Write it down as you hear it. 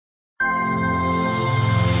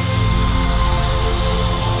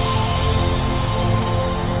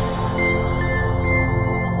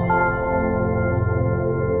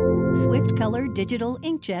SwiftColor digital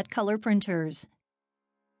inkjet color printers.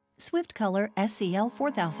 SwiftColor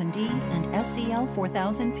SCL-4000D and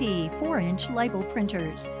SCL-4000P 4-inch label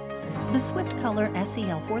printers. The SwiftColor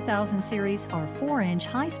SCL-4000 series are 4-inch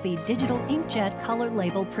high-speed digital inkjet color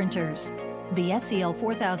label printers. The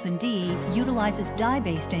SCL-4000D utilizes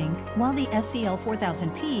dye-based ink, while the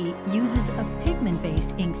SCL-4000P uses a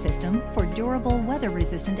pigment-based ink system for durable,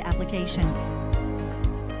 weather-resistant applications.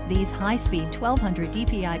 These high-speed 1200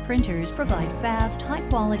 DPI printers provide fast,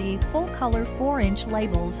 high-quality, full-color 4-inch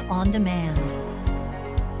labels on demand.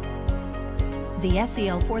 The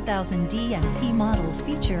SCL-4000D and P models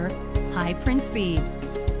feature high print speed,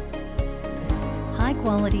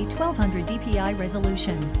 high-quality 1200 DPI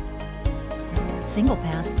resolution,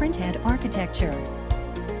 single-pass printhead architecture,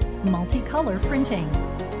 multicolor printing,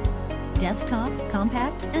 desktop,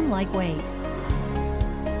 compact, and lightweight.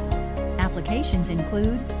 Applications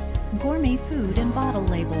include gourmet food and bottle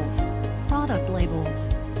labels, product labels,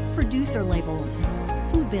 producer labels,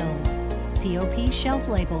 food bills, POP shelf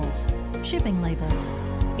labels, shipping labels,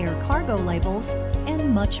 air cargo labels, and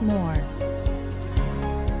much more.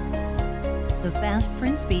 The fast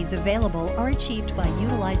print speeds available are achieved by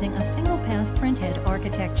utilizing a single-pass printhead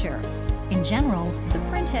architecture. In general, the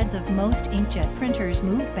printheads of most inkjet printers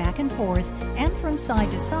move back and forth and from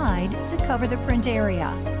side to side to cover the print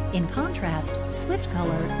area. In contrast,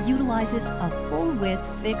 SwiftColor utilizes a full-width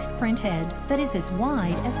fixed printhead that is as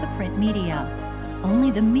wide as the print media.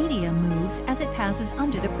 Only the media moves as it passes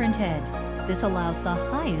under the printhead. This allows the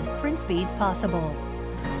highest print speeds possible.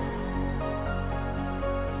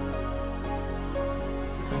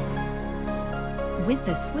 With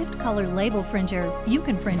the SwiftColor label printer, you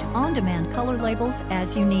can print on-demand color labels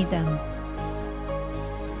as you need them.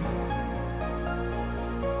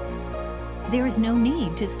 There is no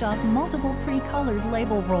need to stock multiple pre-colored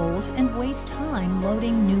label rolls and waste time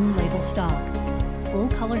loading new label stock.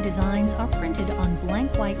 Full-color designs are printed on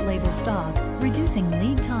blank white label stock, reducing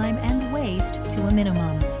lead time and waste to a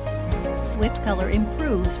minimum. SwiftColor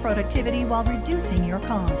improves productivity while reducing your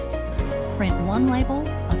costs. Print one label,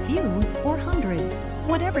 a few, or hundreds,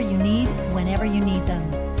 whatever you need, whenever you need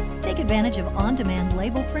them. Take advantage of on-demand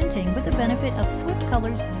label printing with the benefit of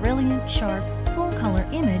SwiftColor's brilliant, sharp, full-color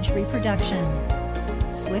image reproduction.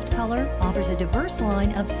 SwiftColor offers a diverse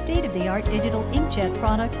line of state-of-the-art digital inkjet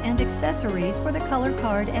products and accessories for the color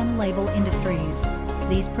card and label industries.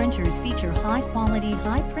 These printers feature high-quality,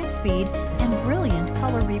 high print speed and brilliant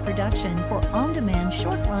color reproduction for on-demand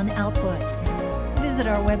short-run output. Visit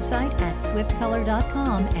our website at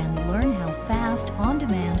swiftcolor.com and learn how fast,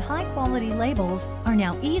 on-demand, high-quality labels are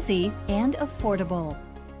now easy and affordable.